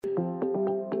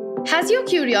Has your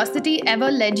curiosity ever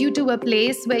led you to a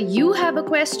place where you have a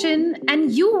question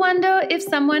and you wonder if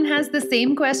someone has the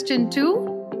same question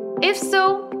too? If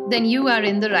so, then you are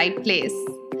in the right place.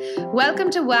 Welcome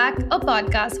to Whack, a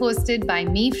podcast hosted by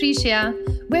me, Freesia,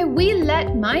 where we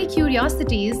let my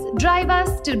curiosities drive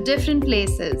us to different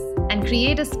places and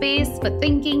create a space for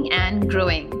thinking and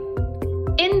growing.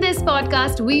 In this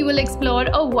podcast, we will explore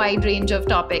a wide range of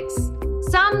topics.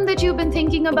 Some that you've been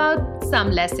thinking about,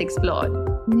 some less explored.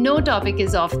 No topic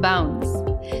is off bounds.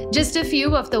 Just a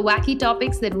few of the wacky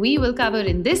topics that we will cover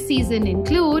in this season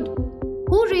include: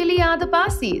 who really are the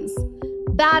Parsis?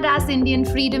 Badass Indian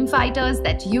freedom fighters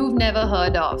that you've never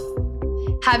heard of.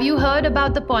 Have you heard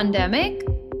about the pandemic?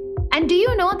 And do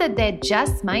you know that there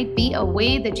just might be a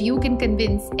way that you can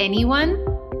convince anyone?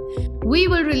 We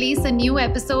will release a new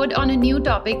episode on a new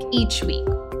topic each week.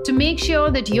 To make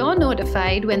sure that you're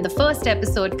notified when the first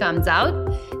episode comes out,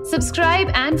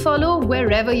 subscribe and follow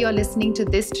wherever you're listening to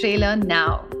this trailer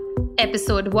now.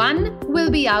 Episode 1 will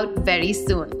be out very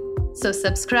soon. So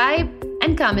subscribe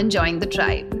and come and join the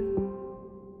tribe.